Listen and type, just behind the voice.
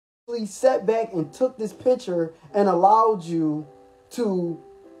sat back and took this picture and allowed you to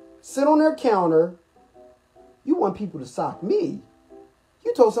sit on their counter. You want people to sock me.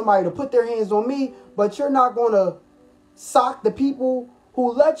 You told somebody to put their hands on me, but you're not going to sock the people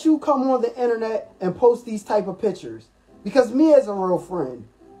who let you come on the internet and post these type of pictures. Because me as a real friend,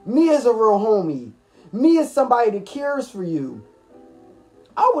 me as a real homie, me as somebody that cares for you,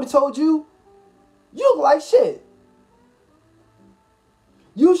 I would have told you, you look like shit.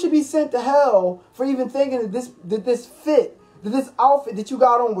 You should be sent to hell for even thinking that this outfit that you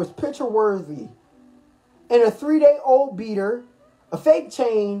got on was picture worthy. And a 3-day-old beater, a fake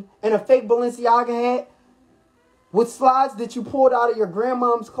chain, and a fake Balenciaga hat with slides that you pulled out of your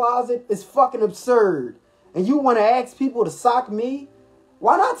grandmom's closet is fucking absurd. And you want to ask people to sock me?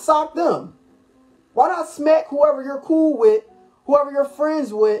 Why not sock them? Why not smack whoever you're cool with, whoever you're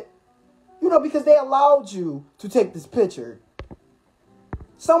friends with, because they allowed you to take this picture.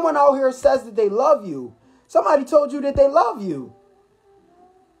 Someone out here says that they love you. Somebody told you that they love you.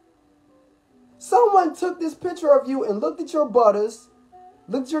 Someone took this picture of you and looked at your butters,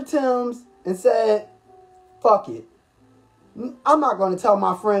 looked at your Timbs, and said, fuck it. I'm not going to tell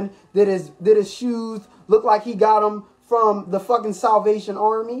my friend that his shoes look like he got them from the fucking Salvation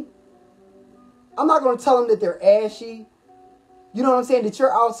Army. I'm not going to tell him that they're ashy. You know what I'm saying? That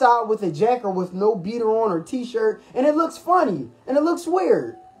you're outside with a jacket with no beater on or t-shirt, and it looks funny, and it looks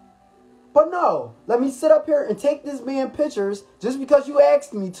weird. But no, let me sit up here and take this man pictures just because you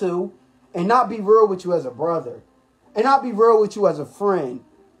asked me to, and not be real with you as a brother, and not be real with you as a friend.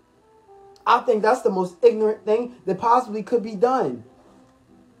 I think that's the most ignorant thing that possibly could be done.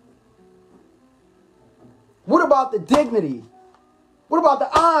 What about the dignity? What about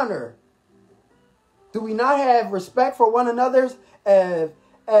the honor? Do we not have respect for one another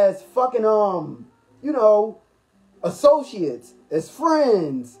as fucking, associates, as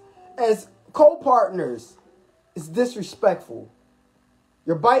friends, as co-partners? It's disrespectful.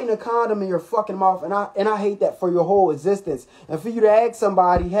 You're biting a condom in your fucking mouth, and I hate that for your whole existence. And for you to ask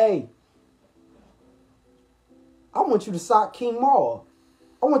somebody, hey, I want you to sock King Maul.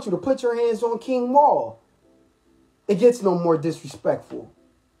 I want you to put your hands on King Maul. It gets no more disrespectful.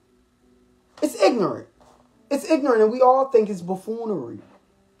 It's ignorant. It's ignorant, and we all think it's buffoonery.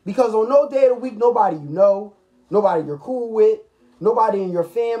 Because on no day of the week, nobody you know, nobody you're cool with, nobody in your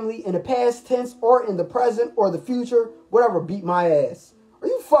family, in the past tense or in the present or the future, whatever, beat my ass. Are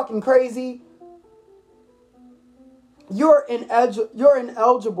you fucking crazy? You're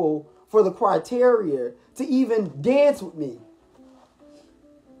ineligible for the criteria to even dance with me.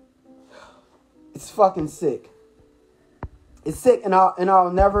 It's fucking sick. It's sick, and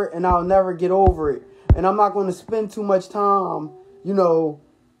I'll never get over it. And I'm not going to spend too much time,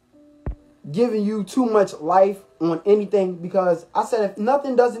 giving you too much life on anything, because I said if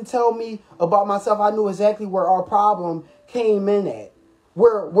nothing doesn't tell me about myself, I knew exactly where our problem came in at.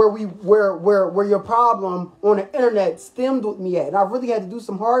 Where your problem on the internet stemmed with me at. And I really had to do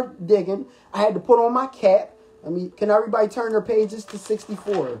some hard digging. I had to put on my cap. Can everybody turn their pages to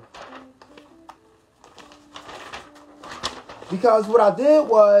 64? Because what I did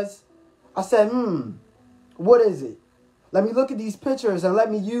was, I said, what is it? Let me look at these pictures and let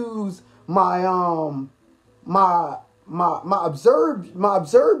me use my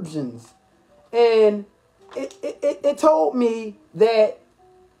observations. And it told me that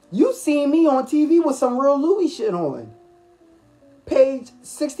you seen me on TV with some real Louis shit on. Page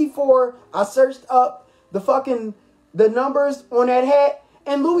 64, I searched up the numbers on that hat,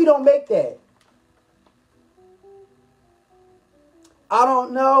 and Louis don't make that. I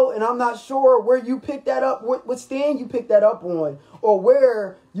don't know, and I'm not sure where you picked that up, what stand you picked that up on, or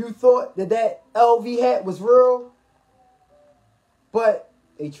where you thought that LV hat was real. But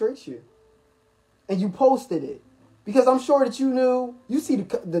they tricked you. And you posted it. Because I'm sure that you knew, you see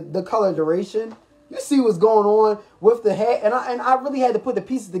the color duration. You see what's going on with the hat. And I really had to put the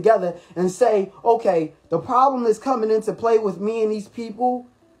pieces together and say, okay, the problem that's coming into play with me and these people,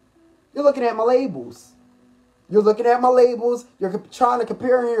 you're looking at my labels. You're looking at my labels. You're trying to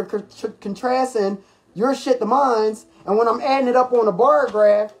compare and you're contrasting your shit to mine's. And when I'm adding it up on a bar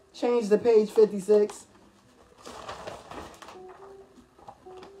graph, change to page 56.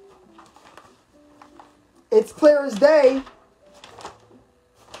 It's clear as day.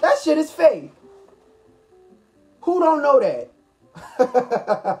 That shit is fake. Who don't know that?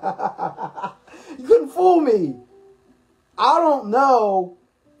 You couldn't fool me. I don't know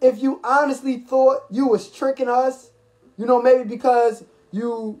if you honestly thought you was tricking us. Maybe because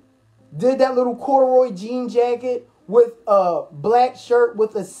you did that little corduroy jean jacket with a black shirt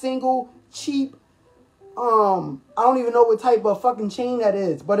with a single cheap I don't even know what type of fucking chain that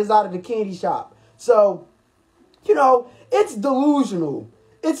is, but it's out of the candy shop. So, you know, it's delusional.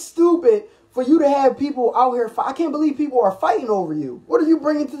 It's stupid for you to have people out here. I can't believe people are fighting over you. What are you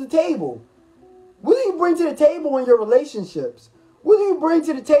bringing to the table? What do you bring to the table in your relationships? What do you bring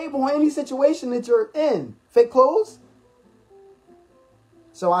to the table in any situation that you're in? Fake clothes?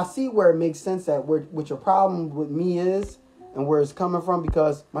 So I see where it makes sense that what your problem with me is and where it's coming from,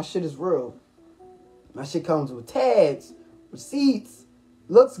 because my shit is real. My shit comes with tags, receipts,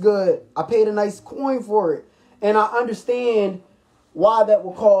 looks good. I paid a nice coin for it. And I understand why that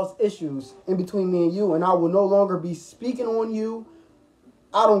will cause issues in between me and you. And I will no longer be speaking on you.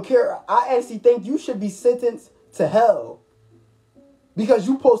 I don't care. I actually think you should be sentenced to hell because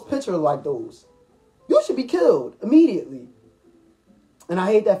you post pictures like those. You should be killed immediately. And I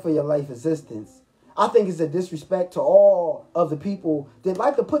hate that for your life existence. I think it's a disrespect to all of the people that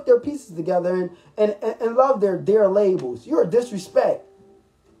like to put their pieces together and love their labels. You're a disrespect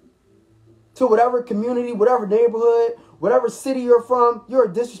to whatever community, whatever neighborhood, whatever city you're from.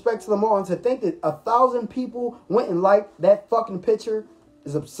 You're a disrespect to them all. And to think that 1,000 people went and liked that fucking picture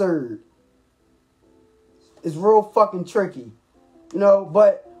is absurd. It's real fucking tricky. You know,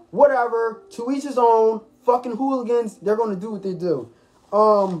 but whatever. To each his own. Fucking hooligans, they're going to do what they do.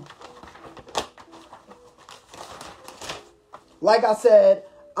 Like I said,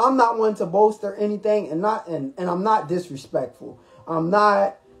 I'm not one to boast or anything, and I'm not disrespectful. I'm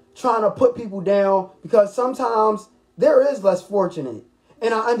not trying to put people down, because sometimes there is less fortunate.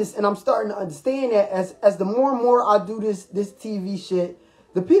 And I'm starting to understand that as the more and more I do this TV shit,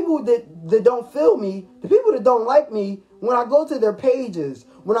 the people that don't feel me, the people that don't like me, when I go to their pages,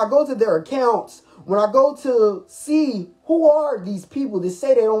 when I go to their accounts, when I go to see who are these people that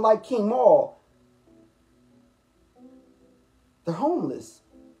say they don't like King Maul, they're homeless.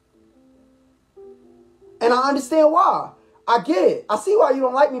 And I understand why. I get it. I see why you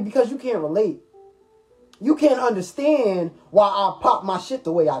don't like me, because you can't relate. You can't understand why I pop my shit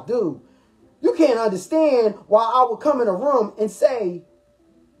the way I do. You can't understand why I would come in a room and say,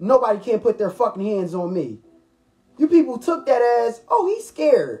 nobody can put their fucking hands on me. You people took that as, oh, he's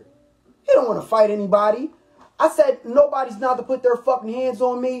scared. He don't want to fight anybody. I said, nobody's not to put their fucking hands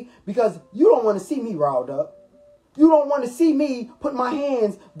on me because you don't want to see me riled up. You don't want to see me put my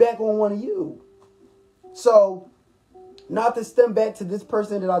hands back on one of you. So, not to stem back to this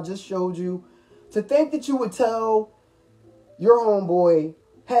person that I just showed you, to think that you would tell your homeboy,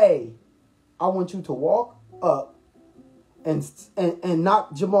 hey, I want you to walk up and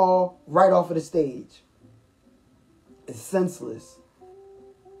knock Jamal right off of the stage. It's senseless.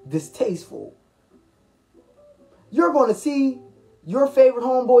 Distasteful. You're going to see your favorite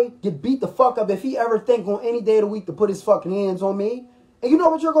homeboy get beat the fuck up if he ever think on any day of the week to put his fucking hands on me. And you know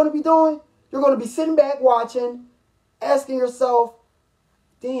what you're going to be doing? You're going to be sitting back watching, asking yourself,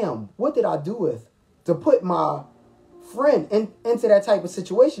 damn, what did I do with to put my friend into that type of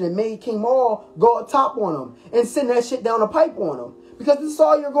situation and made King Maul go up top on him and send that shit down the pipe on him? Because this is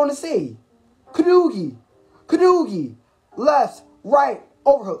all you're going to see. Kadoogie, lefts, right,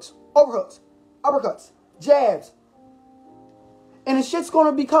 overhooks, uppercuts, jabs. And the shit's going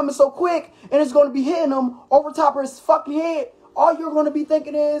to be coming so quick, and it's going to be hitting him over top of his fucking head. All you're going to be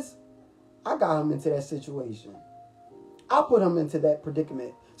thinking is, I got him into that situation. I put him into that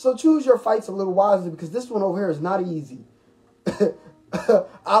predicament. So choose your fights a little wisely, because this one over here is not easy. I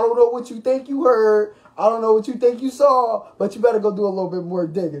don't know what you think you heard. I don't know what you think you saw, but you better go do a little bit more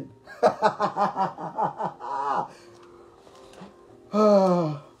digging.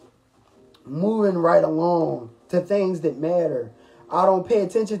 Moving right along to things that matter. I don't pay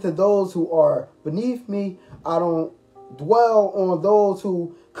attention to those who are beneath me. I don't dwell on those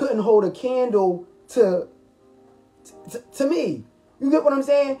who couldn't hold a candle to me. You get what I'm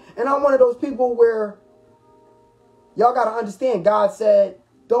saying? And I'm one of those people where y'all got to understand, God said,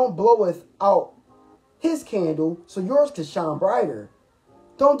 don't bloweth out his candle so yours can shine brighter.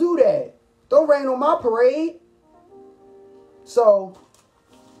 Don't do that. Don't rain on my parade. So,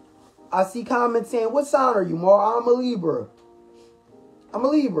 I see comments saying, what sign are you, Mar? I'm a Libra.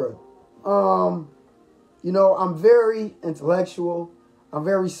 You know, I'm very intellectual. I'm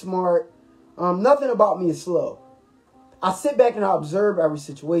very smart. Nothing about me is slow. I sit back and I observe every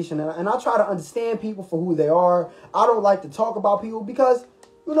situation, and I try to understand people for who they are. I don't like to talk about people because,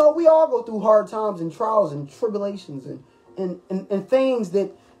 you know, we all go through hard times and trials and tribulations and things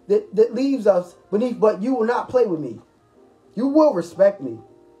that leaves us beneath, but you will not play with me. You will respect me.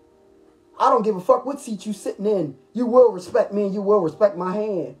 I don't give a fuck what seat you sitting in. You will respect me and you will respect my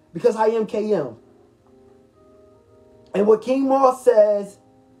hand because I am KM. And what King Maul says,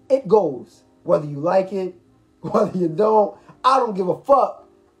 it goes. whether you like it, whether you don't. I don't give a fuck.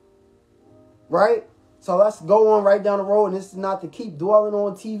 Right? So let's go on right down the road. And this is not to keep dwelling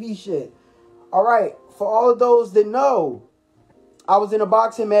on TV shit. All right. For all of those that know, I was in a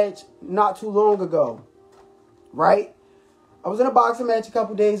boxing match not too long ago. Right? I was in a boxing match a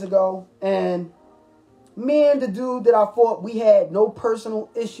couple days ago. And me and the dude that I fought, we had no personal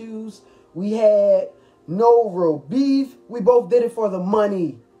issues. We had no real beef. We both did it for the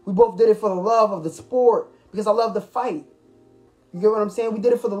money. We both did it for the love of the sport. Because I love to fight. You get what I'm saying? We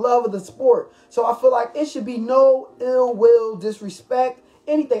did it for the love of the sport. So I feel like it should be no ill will, disrespect,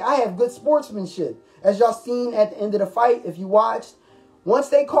 anything. I have good sportsmanship. As y'all seen at the end of the fight, if you watched, once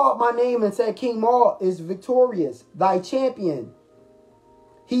they called my name and said King Maul is victorious, thy champion.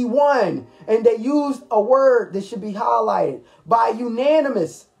 He won. And they used a word that should be highlighted. By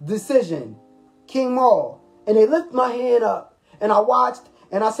unanimous decision. King Maul. And they lift my hand up. And I watched.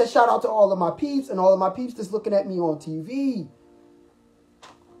 And I said shout out to all of my peeps. And all of my peeps that's looking at me on TV.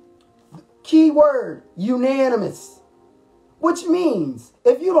 Key word. Unanimous. Which means,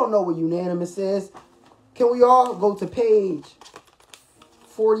 if you don't know what unanimous is, can we all go to page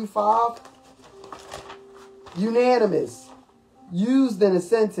 45? Unanimous. Used in a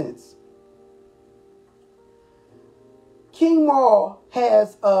sentence. King Maul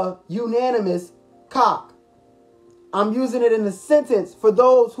has a unanimous cock. I'm using it in a sentence for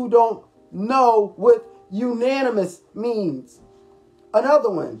those who don't know what unanimous means. Another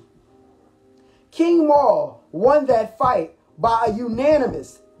one. King Maul won that fight by a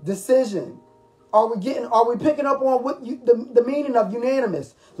unanimous decision. Are we picking up on what the meaning of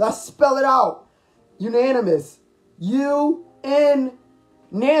unanimous? Let's spell it out. Unanimous. Unanimous.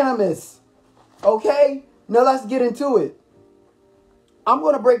 Okay? Now let's get into it. I'm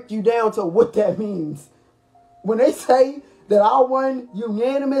going to break you down to what that means. When they say that I won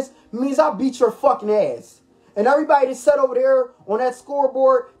unanimous, it means I beat your fucking ass. And everybody that sat over there on that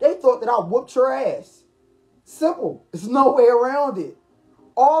scoreboard, they thought that I whooped your ass. Simple. There's no way around it.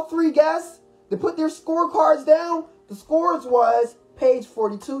 All three guests, they put their scorecards down. The scores was page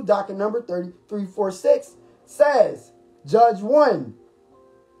 42, docket number 3346, says Judge 1.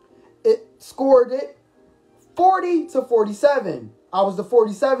 It scored it 40 to 47. I was the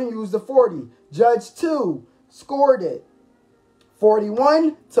 47, you was the 40. Judge 2 scored it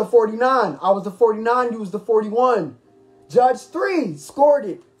 41 to 49. I was the 49, you was the 41. Judge 3 scored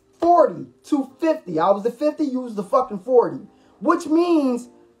it 40 to 50. I was the 50, you was the fucking 40. Which means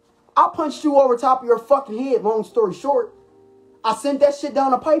I punched you over top of your fucking head, long story short. I sent that shit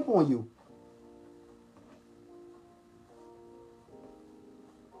down the pipe on you.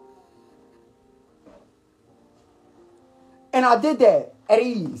 And I did that at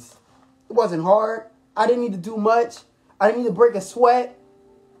ease. It wasn't hard. I didn't need to do much. I didn't need to break a sweat.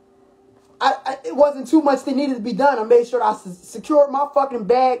 It wasn't too much that needed to be done. I made sure I secured my fucking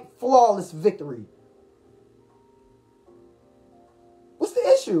bag. Flawless victory. What's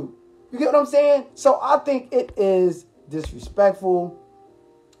the issue? You get what I'm saying? So I think it is disrespectful.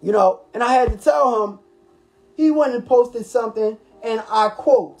 You know, and I had to tell him, he went and posted something, and I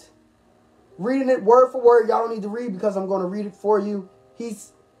quote, reading it word for word. Y'all don't need to read because I'm going to read it for you.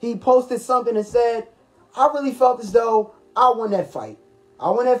 He posted something and said, I really felt as though I won that fight. I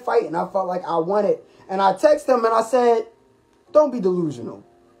won that fight and I felt like I won it. And I texted him and I said, don't be delusional.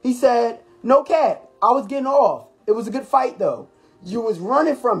 He said, no cap. I was getting off. It was a good fight though. You was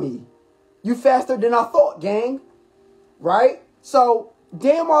running from me. You faster than I thought, gang. Right? So,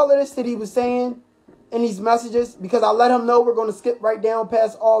 damn all of this that he was saying in these messages, because I let him know we're going to skip right down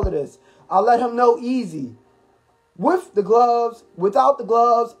past all of this. I let him know easy. With the gloves, without the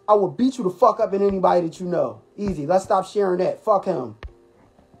gloves, I will beat you the fuck up in anybody that you know. Easy. Let's stop sharing that. Fuck him.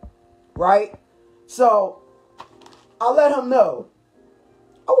 Right? So, I let him know.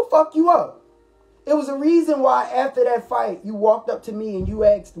 I will fuck you up. It was a reason why after that fight, you walked up to me and you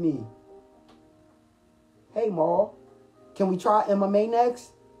asked me, hey, Maul, can we try MMA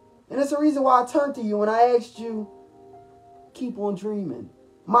next? And it's the reason why I turned to you and I asked you, keep on dreaming.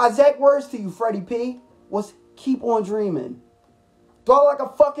 My exact words to you, Freddie P, was keep on dreaming. Do I look like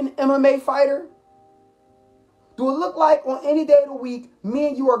a fucking MMA fighter? Do it look like on any day of the week, me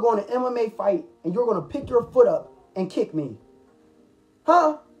and you are going to MMA fight and you're going to pick your foot up and kick me?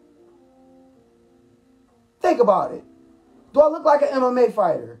 Huh? Think about it. Do I look like an MMA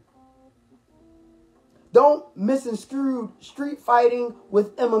fighter? Don't misconstrue street fighting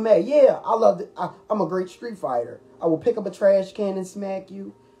with MMA. Yeah, I love it. I'm a great street fighter. I will pick up a trash can and smack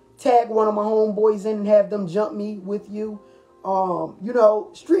you. Tag one of my homeboys in and have them jump me with you. You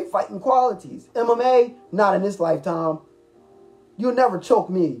know, street fighting qualities. MMA, not in this lifetime. You'll never choke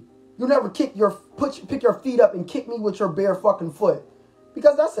me. You never pick your feet up and kick me with your bare fucking foot.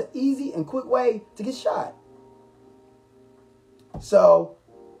 Because that's an easy and quick way to get shot. So,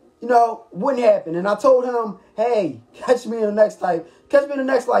 you know, wouldn't happen. And I told him, hey, catch me in the next life. Catch me in the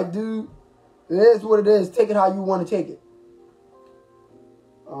next life, dude. It is what it is. Take it how you want to take it.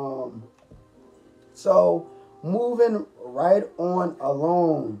 So, moving right on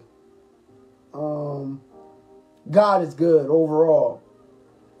along. God is good overall.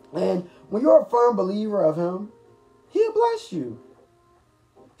 And when you're a firm believer of him, he'll bless you.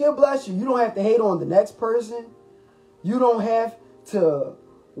 He'll bless you. You don't have to hate on the next person. You don't have to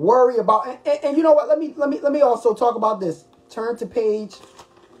worry about. And you know what? Let me also talk about this. Turn to page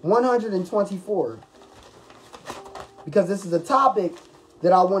 124, because this is a topic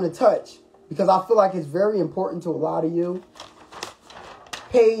that I want to touch, because I feel like it's very important to a lot of you.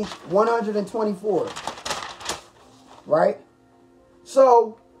 Page 124. Right?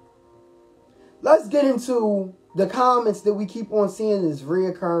 So, let's get into the comments that we keep on seeing is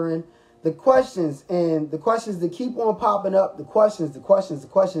reoccurring. The questions that keep on popping up. The questions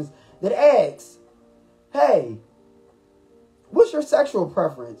that asks, hey, what's your sexual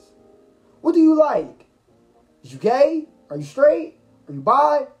preference? What do you like? Is you gay? Are you straight? Are you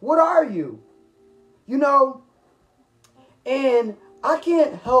bi? What are you? You know, and I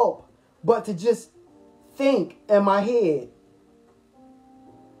can't help but to just think in my head,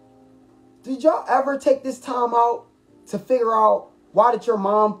 did y'all ever take this time out to figure out why did your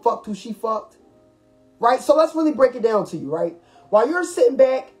mom fuck who she fucked? Right? So let's really break it down to you, right? While you're sitting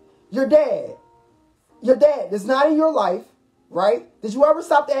back, your dad is not in your life, right? Did you ever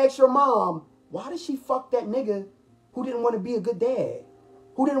stop to ask your mom, why did she fuck that nigga who didn't want to be a good dad?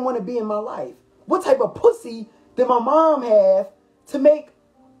 Who didn't want to be in my life? What type of pussy did my mom have to make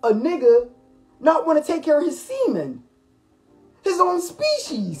a nigga not want to take care of his semen? His own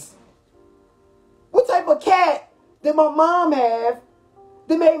species. What type of cat did my mom have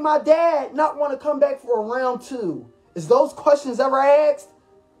that made my dad not want to come back for a round two? Is those questions ever asked?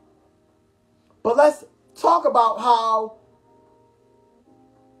 But let's talk about how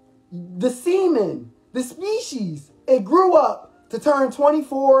the semen, the species, it grew up to turn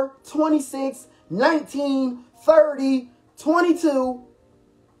 24, 26, 19, 30, 22,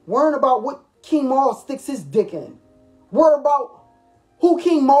 worrying about what King Maul sticks his dick in. Worrying about who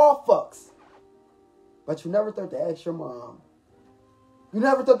King Maul fucks. But you never thought to ask your mom. You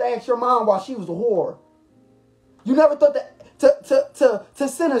never thought to ask your mom why she was a whore. You never thought to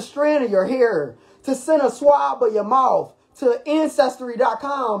send a strand of your hair, to send a swab of your mouth to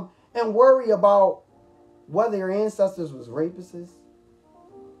Ancestry.com and worry about whether your ancestors was rapists,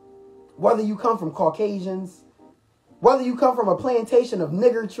 whether you come from Caucasians, whether you come from a plantation of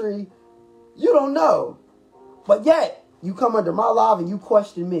niggertree. You don't know. But yet, you come under my live and you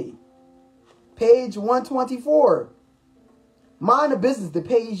question me. Page 124. Mind a business that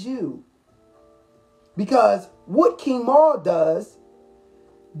pays you. Because what King Maul does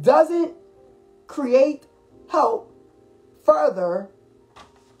doesn't create, help, further,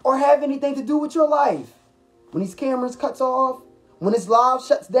 or have anything to do with your life. When these cameras cuts off, when this live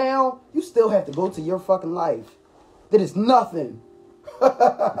shuts down, you still have to go to your fucking life. That is nothing.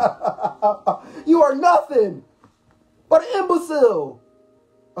 You are nothing but an imbecile.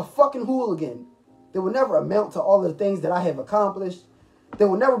 A fucking hooligan that will never amount to all of the things that I have accomplished. That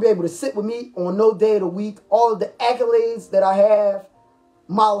will never be able to sit with me on no day of the week. All of the accolades that I have.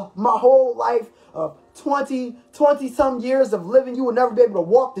 My whole life of 20 some years of living. You will never be able to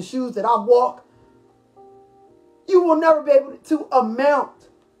walk the shoes that I walk. You will never be able to amount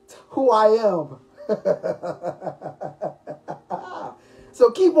to who I am.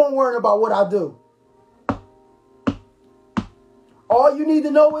 So keep on worrying about what I do. All you need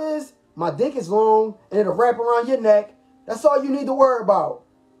to know is my dick is long and it'll wrap around your neck. That's all you need to worry about.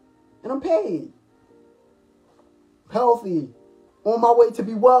 And I'm paid. Healthy. On my way to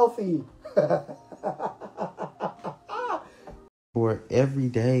be wealthy. Bored every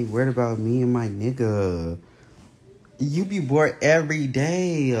day. Worried about me and my nigga. You be bored every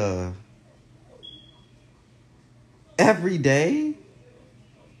day. Every day?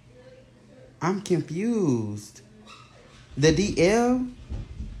 I'm confused. The DL?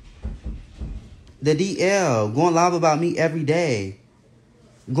 Going live about me every day.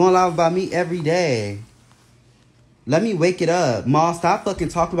 Let me wake it up. Ma, stop fucking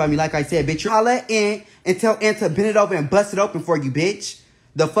talking about me like I said, bitch. I'll let in and tell N to bend it over and bust it open for you, bitch.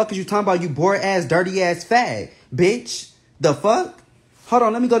 The fuck is you talking about, you bored ass, dirty ass fag, bitch? The fuck? Hold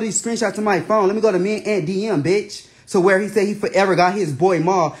on, let me go to these screenshots of my phone. Let me go to me and Aunt DM, bitch. So where he said he forever got his boy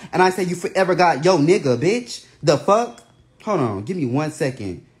Ma, and I said you forever got yo nigga, bitch. The fuck? Hold on, give me 1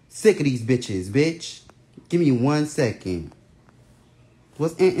 second. Sick of these bitches, bitch. Give me 1 second.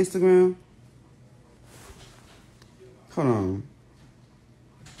 What's in Instagram? Hold on.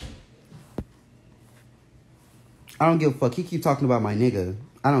 I don't give a fuck. He keep talking about my nigga.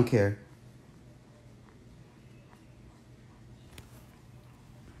 I don't care.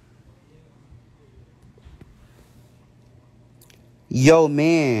 Yo,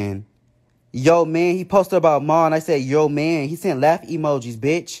 man. Yo, man. He posted about Ma, and I said, yo, man. He sent laugh emojis,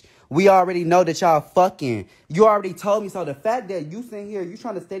 bitch. We already know that y'all fucking. You already told me. So the fact that you sitting here, you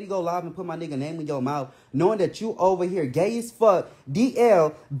trying to steady go live and put my nigga name in your mouth, knowing that you over here gay as fuck,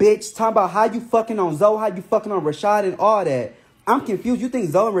 DL, bitch, talking about how you fucking on Zoe, how you fucking on Rashad and all that. I'm confused. You think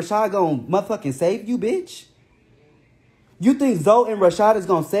Zoe and Rashad gonna motherfucking save you, bitch? You think Zoe and Rashad is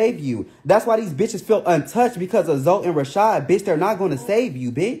gonna save you. That's why these bitches feel untouched because of Zoe and Rashad. Bitch, they're not gonna save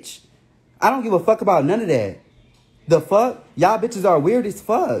you, bitch. I don't give a fuck about none of that. The fuck? Y'all bitches are weird as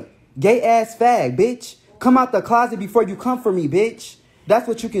fuck. Gay ass fag, bitch. Come out the closet before you come for me, bitch. That's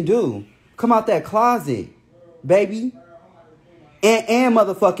what you can do. Come out that closet, baby. And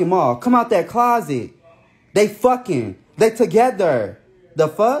motherfucking Ma. Come out that closet. They fucking. They together. The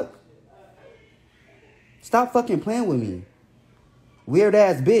fuck? Stop fucking playing with me. Weird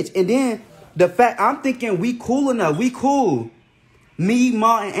ass bitch. And then the fact I'm thinking we cool enough. We cool. Me,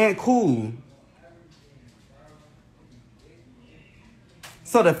 Ma, and Aunt cool.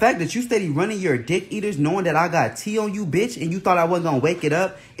 So the fact that you steady running your dick eaters knowing that I got tea on you, bitch, and you thought I wasn't gonna wake it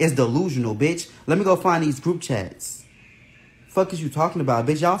up is delusional, bitch. Let me go find these group chats. Fuck is you talking about,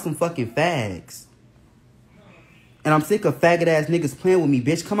 bitch? Y'all some fucking fags. And I'm sick of faggot ass niggas playing with me,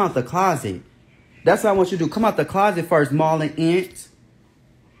 bitch. Come out the closet. That's what I want you to do. Come out the closet first, Maul and Aunt.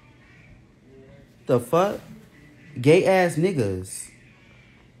 The fuck? Gay ass niggas.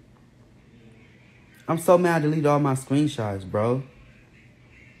 I'm so mad I deleted all my screenshots, bro.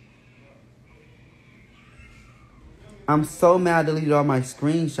 I'm so mad I deleted all my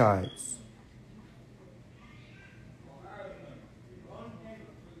screenshots.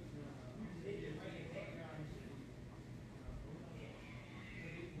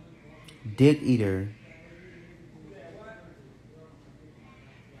 Dick eater.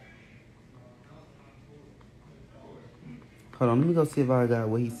 Hold on, let me go see if I got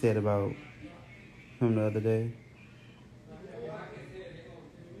what he said about him the other day.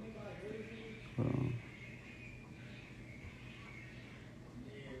 Hold on.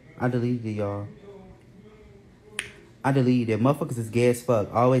 I deleted it, y'all. I deleted it. Motherfuckers is gay as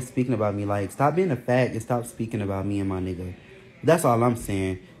fuck. Always speaking about me. Like, stop being a fag and stop speaking about me and my nigga. That's all I'm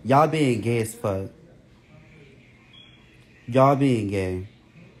saying. Y'all being gay as fuck. Y'all being gay.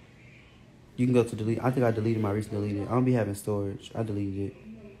 You can go to delete. I think I deleted my recent deleted. I don't be having storage. I deleted it.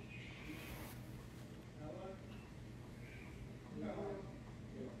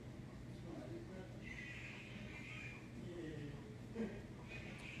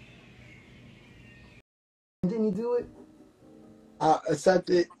 Didn't you do it? I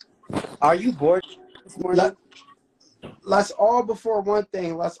accepted. Are you bored this morning? Let's all before one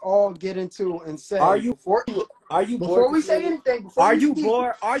thing. Let's all get into and say Are you before bored we this say morning? anything. Are you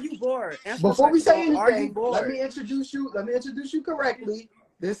bored? Are you bored? Answer the Before we say question. Are you anything, bored? let me introduce you. Let me introduce you correctly.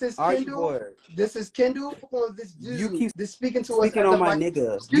 This is Are you Kendal. bored? This is Kendal. Or this dude. You keep this speaking to us speaking as on a my mic.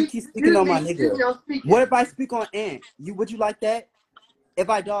 nigga. You keep speaking on my nigga. I'm speaking. What if I speak on Ant? Would you like that? If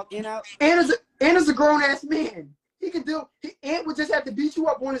I dog Ant out? Ant is a grown ass man. He can do. Ant would just have to beat you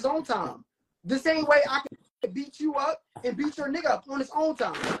up on his own time. The same way I can beat you up and beat your nigga up on his own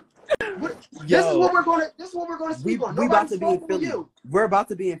time. This is what we're gonna speak on. We about to Nobody's be in spoken Philly. you. We're about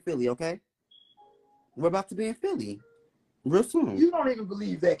to be in Philly, okay? We're about to be in Philly. Real soon. You don't even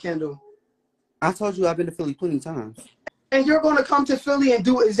believe that, Kendal. I told you I've been to Philly plenty of times. And you're gonna come to Philly and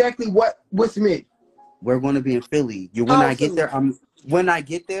do exactly what with me. We're gonna be in Philly. When I get there, I'm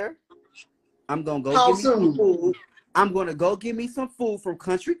gonna go get me some food. I'm gonna go get me some food from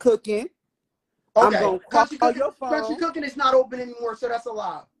Country Cooking. Okay. I'm gonna call your phone. Country Cooking is not open anymore, so that's a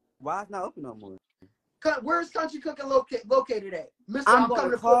lie. Why it's not open no more? Where's Country Cooking located at? Mister, I'm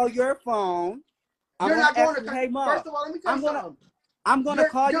gonna call your phone. You're not going to. Hey, Mom. First of all, let me tell you something. I'm gonna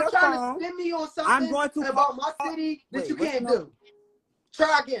call your phone. You're trying to spin me on something about my city that you can't do.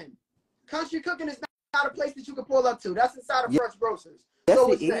 Try again. Country Cooking is not a place that you can pull up to. That's inside of Fresh Grocers. Yes,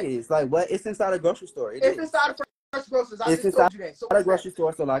 so it is. Like what? It's inside a grocery store. It's inside of Fresh Grocers. I just told you that. So a grocery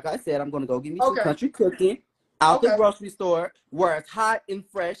store. So like I said, I'm gonna go get me some Country Cooking out the grocery store where it's hot and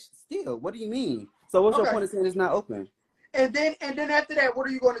fresh still. What do you mean? So what's your point of saying it's not open? And then after that, what are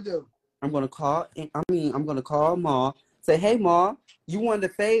you going to do? I'm gonna call. I'm gonna call Ma. Say, hey Ma, you wanted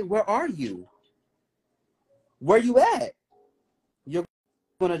to fade? Where are you? Where you at? You're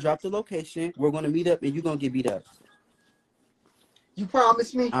gonna drop the location. We're gonna meet up, and you're gonna get beat up. You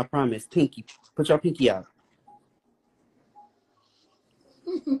promise me? I promise. Pinky, put your pinky out.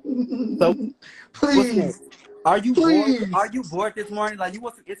 So, what's Please. next? Are you Please. bored? Are you bored this morning? Like, you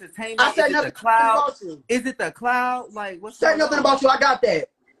want some entertainment? I said Is it nothing the cloud? about you. Is it the cloud? Like, what's Said going nothing on? about you. I got that.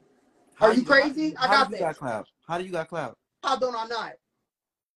 Are you How crazy? I got do you that. got cloud? How do you got cloud? How don't I not?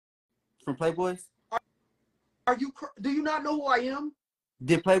 From Playboys? Are you? Do you not know who I am?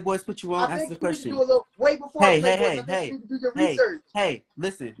 Did Playboys put you on? I Ask think the you need to question. do a little way before Hey, Playboys. I think you need to do your research. hey,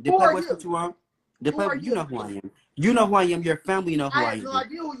 listen. Did Who are Playboys you? put you on? Did Who are Playboys, you you? know who I am. You know who I am. Your family know who I I have no am.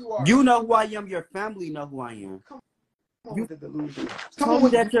 idea who you are. You know who I am. Your family know who I am. Come on You with the delusion. Come told me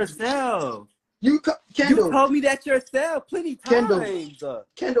that yourself. Kendal. You told me that yourself plenty times.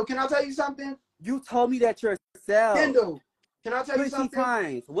 Kendal, can I tell you something? You told me that yourself. Kendal, can I tell you something?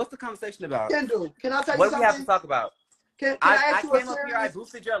 Times. What's the conversation about? Kendal, can I tell you something? What do we have to talk about? Can I ask you a came up here, I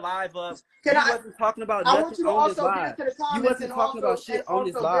boosted your live up. You wasn't talking about nothing. I want you to also get into the comments. You wasn't talking about shit on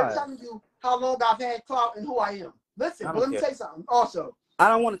this live. They're telling you how long I've had clout and who I am. Listen, but let me tell you something also. I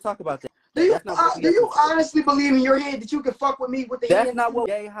don't want to talk about that. Do you honestly believe in your head that you can fuck with me with the hands? That's not what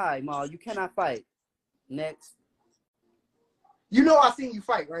gay high, Ma. You cannot fight. Next. You know I seen you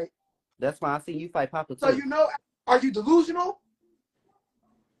fight, right? That's why I seen you fight Papa too. So you know, are you delusional?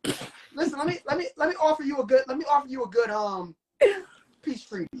 Listen, let me offer you a good peace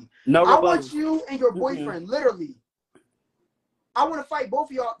treaty. No, I want you and your boyfriend, literally. I want to fight both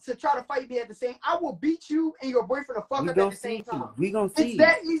of y'all to try to fight me at the same. I will beat you and your boyfriend to fuck up at the same time. We gonna see. It's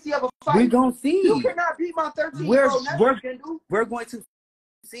that easy of a fight. We gonna see. You cannot beat my 13-year-old nephew, Kendal. We're going to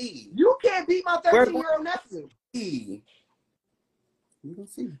see. You can't beat my 13-year-old nephew. We gonna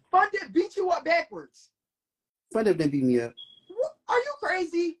see. Funded beat you up backwards. Funded didn't beat me up. Are you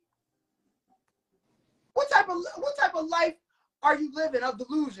crazy? What type of life are you living of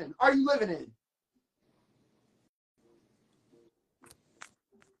delusion? Are you living in?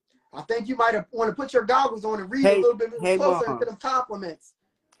 I think you might have want to put your goggles on and read a little bit closer into them compliments.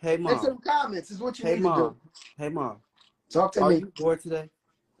 Hey, Mom. Into them comments is what you need to do. Hey, Mom. Talk to me. Are you bored today?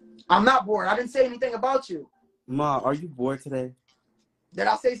 I'm not bored. I didn't say anything about you. Ma, are you bored today? Did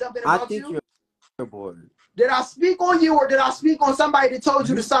I say something about you? I think you're bored. Did I speak on you or did I speak on somebody that told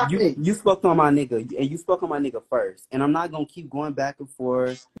you to stop me? You spoke on my nigga, and you spoke on my nigga first. And I'm not going to keep going back and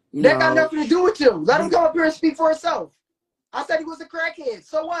forth. That got nothing to do with you. Let him come up here and speak for himself. I said he was a crackhead.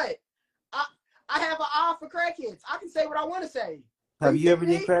 So what? I have an eye for crackheads. I can say what I want to say. Have you ever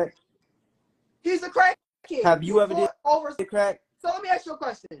did crack? He's a crackhead. Have you ever did crack? So let me ask you a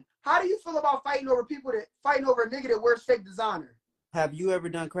question. How do you feel about fighting over a nigga that wears fake designer? Have you ever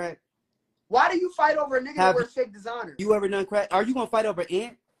done crack? Why do you fight over a nigga that wears fake designer? You ever done crack? Are you gonna fight over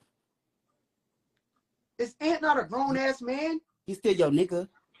Ant? Is Ant not a grown ass man? He's still your nigga.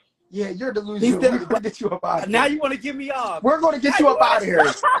 Yeah, you're delusional. We're gonna get you up out of here. Now you want to get me off. We're gonna get you up out of here.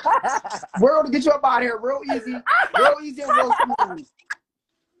 We're gonna get you up out of here real easy and real smooth.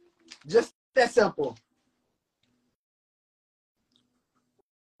 Just that simple.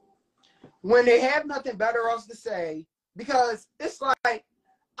 When they have nothing better else to say, because it's like,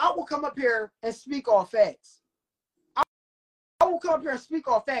 I will come up here and speak all facts. I will come up here and speak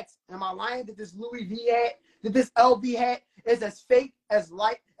all facts. Am I lying that this Louis V hat, that this LV hat is as fake as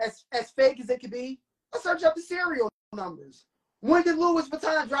fake as it could be? Let's search up the serial numbers. When did Louis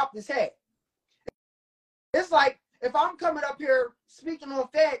Vuitton drop this hat? It's like, if I'm coming up here speaking on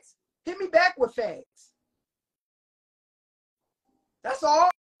facts, hit me back with facts. That's all.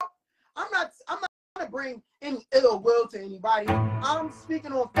 I'm not gonna bring any ill will to anybody. I'm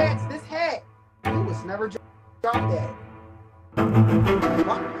speaking on facts. This hat, Louis never dropped that.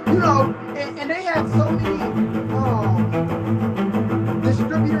 You know, and they have so many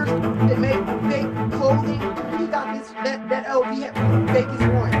distributors that make fake clothing. He got that LV hat fake as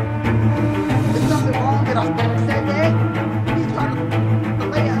one. There's something wrong that I said that. He's trying to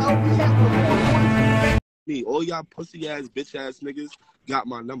lay an LV hat with me. All y'all pussy ass, bitch ass niggas got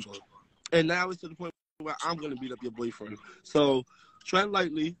my number. And now it's to the point where I'm gonna beat up your boyfriend. So tread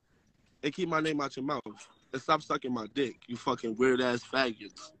lightly and keep my name out your mouth. And stop sucking my dick, you fucking weird ass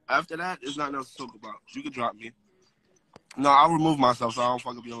faggots. After that, it's not enough to talk about. You can drop me. No, I'll remove myself so I don't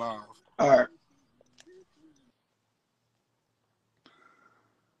fucking be alive. All right.